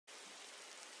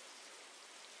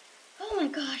Oh my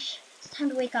gosh, it's time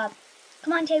to wake up.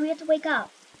 Come on, Tay, we have to wake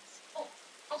up. Oh,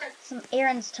 okay. Some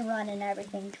errands to run and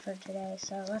everything for today,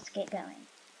 so let's get going.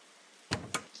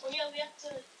 Oh yeah, we have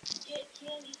to get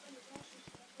candy from the grocery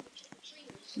store for the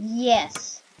trick-or-treaters.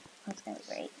 Yes, that's gonna be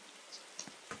great.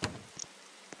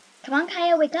 Come on,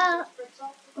 Kaya, wake up.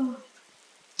 Oh.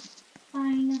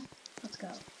 Fine. Let's go.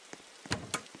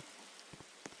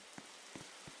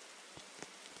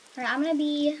 Alright, I'm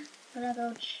gonna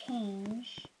go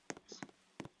change.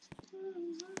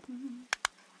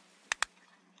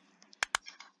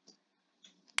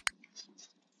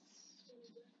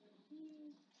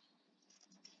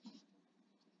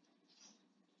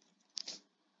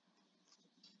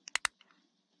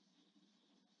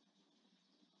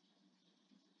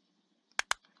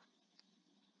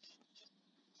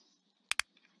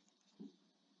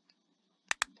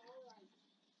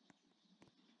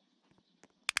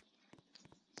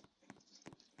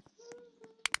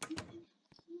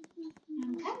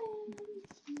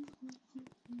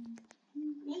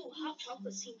 Ooh, hot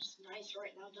chocolate seems nice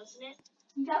right now, doesn't it?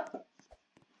 Yep.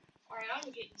 Alright, I'm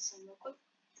gonna get you some real quick.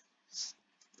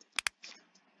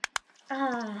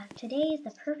 Ah, today is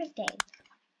the perfect day.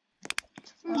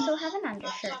 Also have an Hot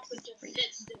undershirt. chocolate just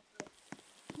hits different.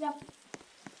 Yep.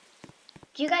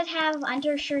 Do you guys have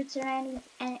undershirts or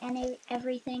any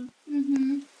everything?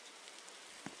 Mm-hmm.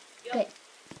 Yep. Good.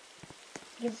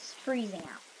 Because it's freezing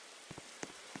out.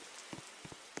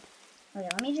 Okay,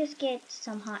 let me just get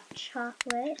some hot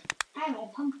chocolate. I have a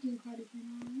pumpkin cardigan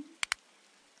on.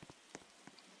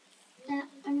 And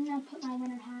I'm gonna put my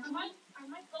winter hat on. I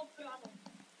might go put on a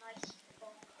nice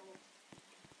fall color.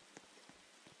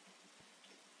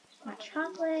 Hot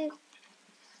chocolate.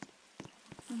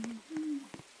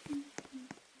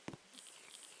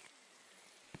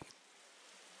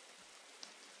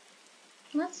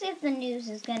 Let's see if the news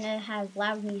is gonna have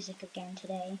loud music again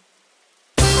today.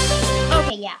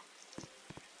 Okay, yeah.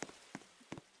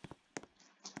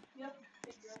 Yep.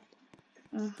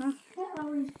 That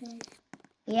always does.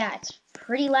 Yeah, it's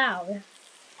pretty loud.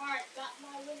 Alright, got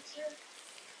my winter.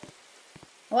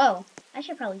 Whoa, I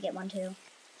should probably get one too.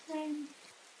 Same.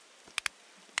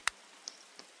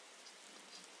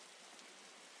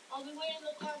 I'll be waiting in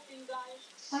the car for you guys.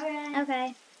 Alright.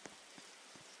 Okay.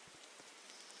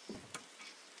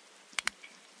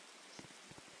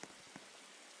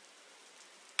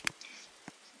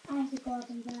 I have to go up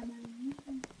and grab my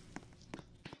winter.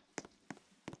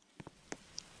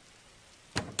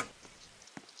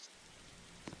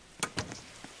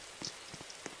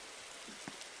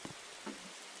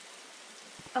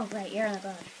 Oh, right, you're in the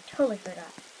garage. Totally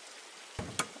forgot.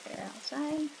 You're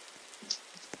outside.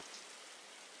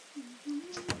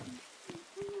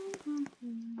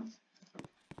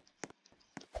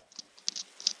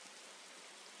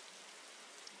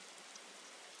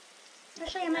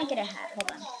 Actually, I might get a hat.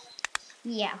 Hold on.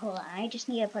 Yeah, hold on. I just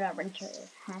need to put a winter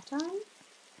hat on.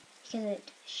 Because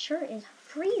it sure is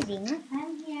freezing.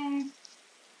 I'm here.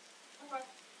 Okay.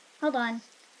 Hold on.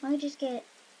 Let me just get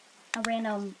a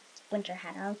random winter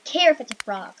hat. I don't care if it's a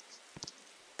frog.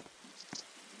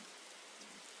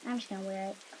 I'm just gonna wear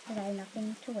it because I have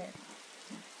nothing to wear.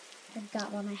 I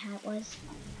forgot what my hat was.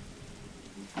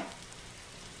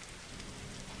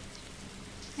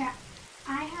 Yeah.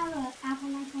 I have an Apple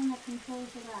iPhone that controls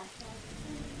the glass.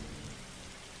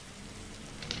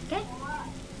 Okay.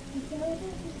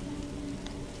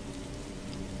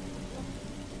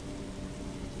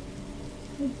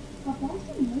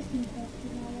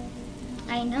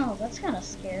 I know, that's kind of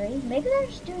scary. Maybe they're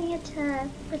just doing it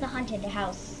for the haunted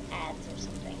house ads or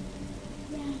something.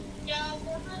 Yeah. Yeah, I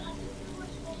think we were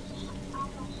supposed to have a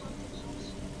haunted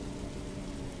house.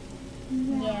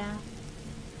 Yeah.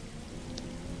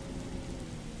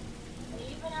 They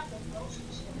even have the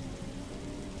grocery store.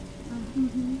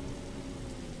 Mm-hmm.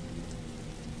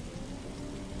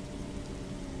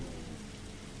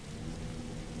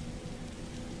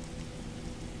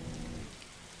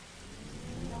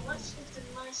 Now let's get the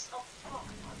nice up front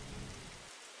one.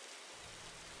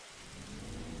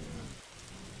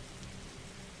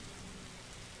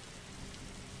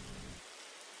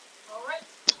 Alright.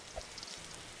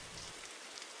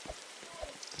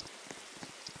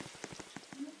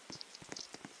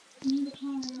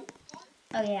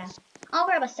 Oh yeah. I'll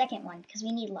grab a second one because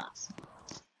we need lots.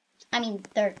 I mean,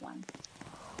 third one.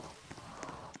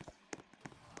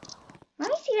 Let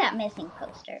me see that missing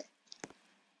poster.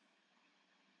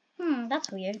 That's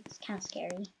weird. It's kind of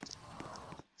scary.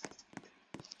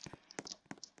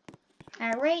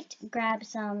 Alright, grab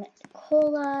some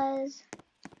colas.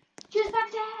 Juice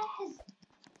boxes!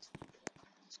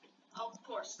 Of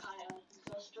course, Kaya.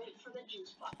 Go straight for the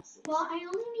juice boxes. Well, I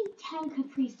only need 10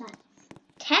 Capri Suns.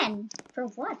 10? For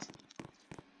what?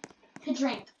 To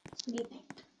drink. What do you think?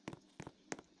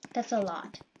 That's a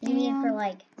lot. You mean for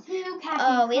like... 2 Captain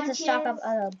Oh, we have to Crunches. stock up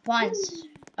a bunch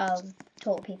of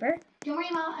toilet paper. Don't worry,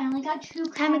 Mom. I only got 2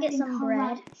 Time to get Captain some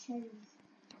bread. Crunches.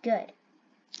 Good.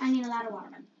 I need a lot of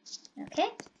water. Okay.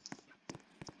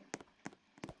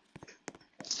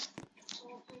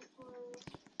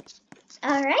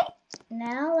 All right.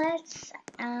 Now let's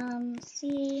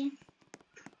see.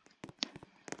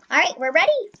 All right, we're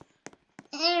ready.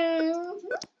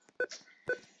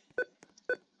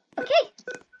 Okay.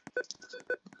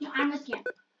 No, I'm with you.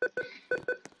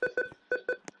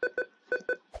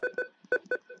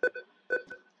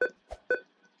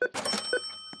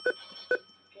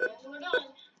 We're done.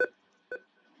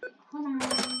 Hold on.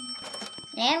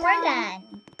 And we're done.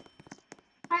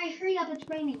 Alright, hurry up. It's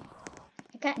raining.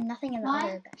 I got nothing in the 1,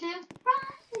 other. 2,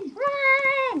 run!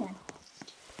 Run!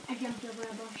 I jumped over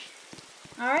a bush.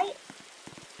 All right.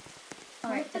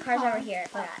 All right, Where's the the car's car? over here. I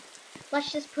forgot.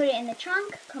 Let's just put it in the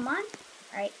trunk. Come on.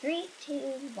 All right, 3, 2,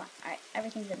 1. All right,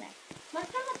 everything's in there.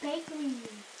 Let's go to the bakery.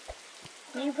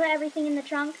 Did you put everything in the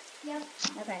trunk? Yep.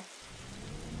 Okay.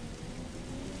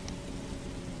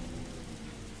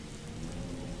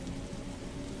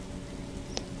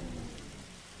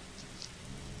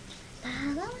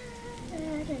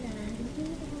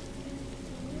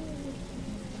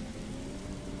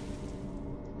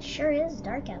 Sure is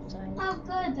dark outside. Oh,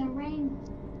 good. The rain.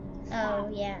 Oh,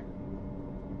 yeah.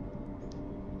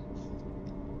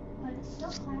 But it's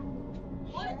still cloudy.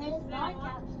 What It's is dark that?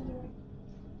 out here.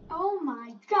 Oh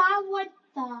my god, what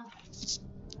the?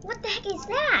 What the heck is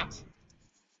that?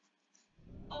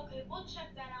 Okay, we'll check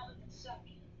that out in a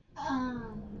second.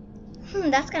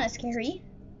 That's kind of scary.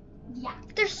 Yeah.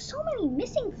 There's so many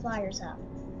missing flyers up.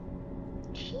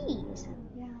 Jeez.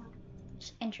 Yeah.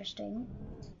 It's interesting.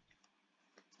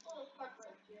 Oh, park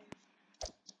right here.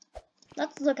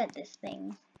 Let's look at this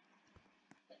thing.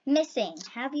 Missing.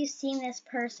 Have you seen this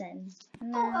person?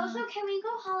 No. Oh, also, can we go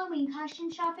Halloween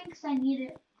costume shopping? Because I need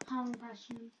it. Halloween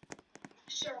costumes.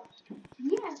 Sure.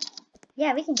 Yeah.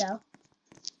 Yeah, we can go.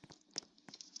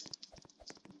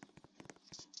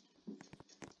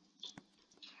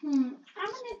 I'm gonna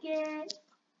get.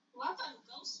 Well, I got a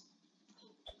ghost.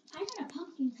 I got a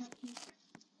pumpkin cupcake.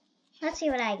 Let's see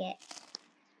what I get.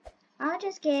 I'll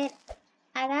just get.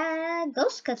 I got a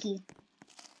ghost cookie.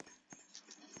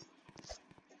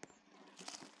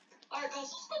 Alright, guys,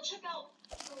 let's go check out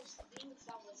those things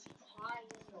that was flying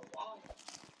in the water.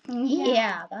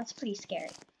 Yeah, that's pretty scary.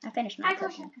 I finished my I go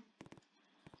cookie. check.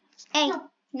 Hey, No.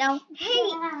 no. Hey,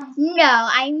 Yeah. no,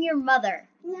 I'm your mother.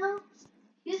 No.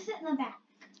 You sit in the back.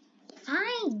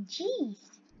 Fine, jeez.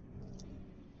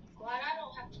 Glad I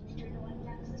don't have to be treated like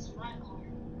that 'cause this is my car.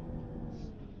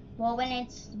 Well, when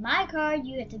it's my car,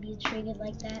 you have to be treated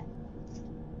like that.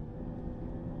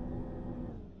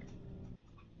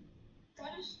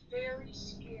 That is very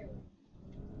scary.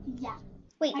 Yeah.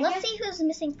 Wait, I let's guess- see whose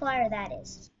missing flyer that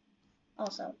is.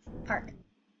 Also, Park.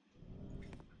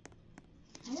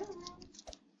 I don't know.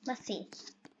 Let's see.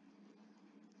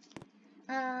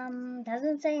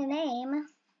 Doesn't say a name.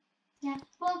 Yeah.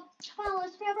 Well, come on,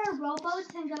 let's grab our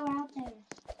rowboats and go out there.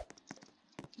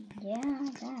 Yeah, I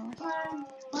guess. Come on,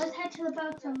 let's head to the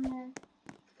boats over there.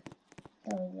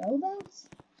 The rowboats?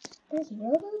 There's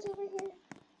rowboats over here?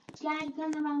 Dad,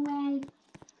 going the wrong way.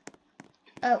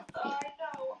 Oh, I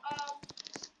know,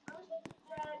 there's a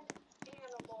dead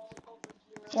animal over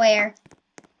here. where?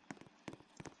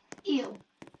 Ew.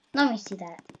 Let me see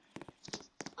that.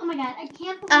 Oh my god, I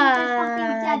can't believe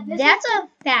there's something dead. That's a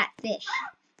fat fish.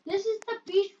 This is the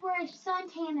beach where I saw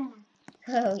Tana.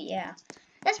 Oh, yeah.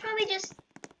 That's probably just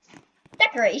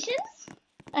decorations.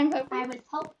 I'm hoping. I would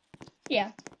hope.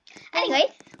 Yeah. Anyway,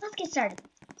 let's get started.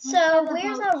 Let's So, go to the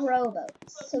where's boats. our rowboat?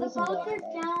 So The we can go boats over are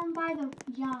there. down by the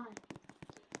yacht.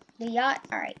 The yacht,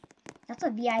 alright. That's a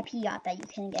VIP yacht that you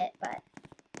can get, but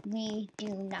we do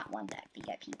not want that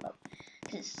VIP boat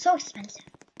because it's so expensive.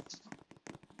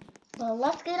 Well,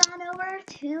 let's get on over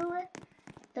to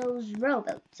those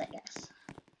rowboats, I guess.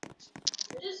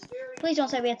 It is very Please don't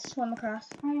say we have to swim across.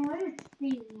 I know it's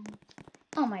freezing.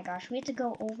 Oh my gosh, we have to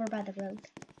go over by the road.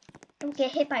 Don't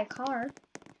get hit by a car.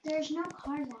 There's no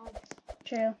cars out.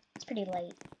 True. It's pretty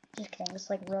late. Just kidding. It's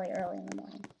like really early in the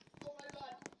morning. Oh my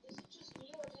god, is it just me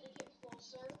or did it get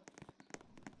closer?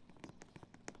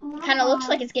 Oh my Kind of looks God.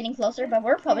 like it's getting closer, but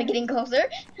we're probably getting closer.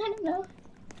 I don't know.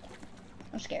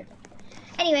 I'm scared.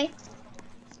 Anyway,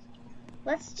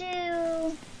 let's do.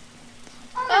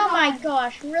 Oh my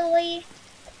gosh, really?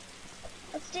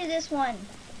 Let's do this one.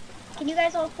 Can you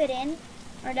guys all fit in?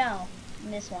 Or no?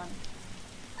 In this one.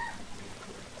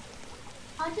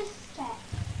 I'll just stay.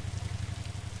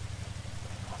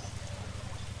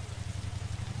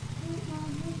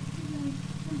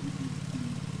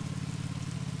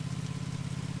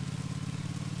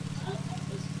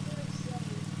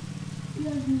 He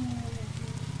doesn't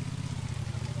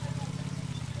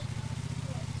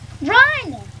know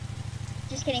Run!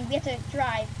 Just kidding, we have to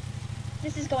drive.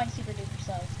 This is going super duper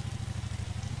slow.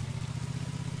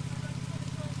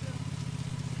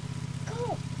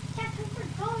 Go! yeah, because we're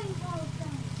going close.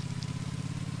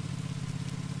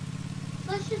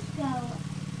 Let's just go.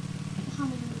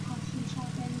 Halloween costume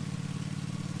shopping.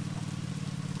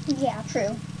 Yeah,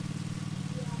 true.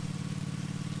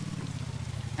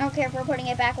 I don't care if we're putting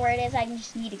it back where it is, I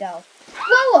just need to go.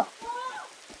 Whoa!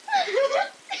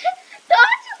 The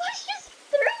octopus just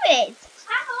threw it!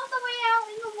 I'm all the way out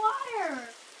in the water.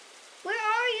 Where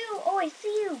are you? Oh, I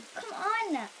see you. Come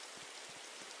on.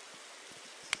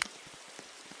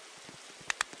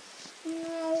 No.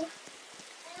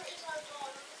 Where is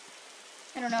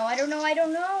our daughter? I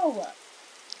don't know.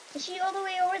 Is she all the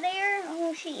way over there?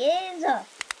 Oh, she is.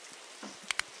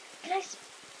 Can I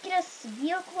get a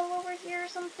vehicle over here or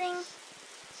something? I'm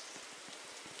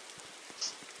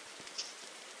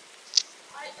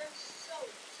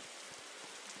soaked.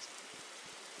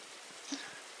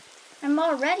 I'm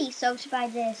already soaked by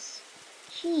this.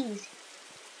 Jeez.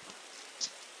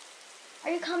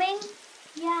 Are you coming?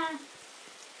 Yeah.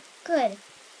 Good.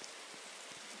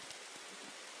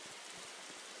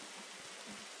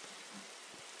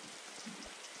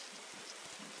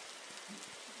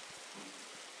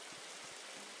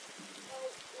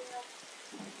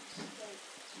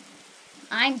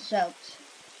 I'm soaked.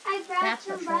 I brought That's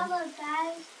for sure. umbrellas,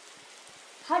 guys.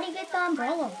 How do you get the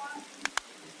umbrella?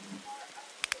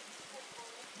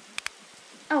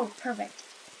 Oh, perfect.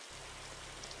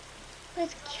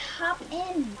 Let's hop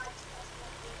in.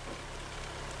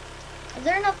 Is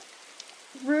there enough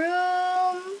room?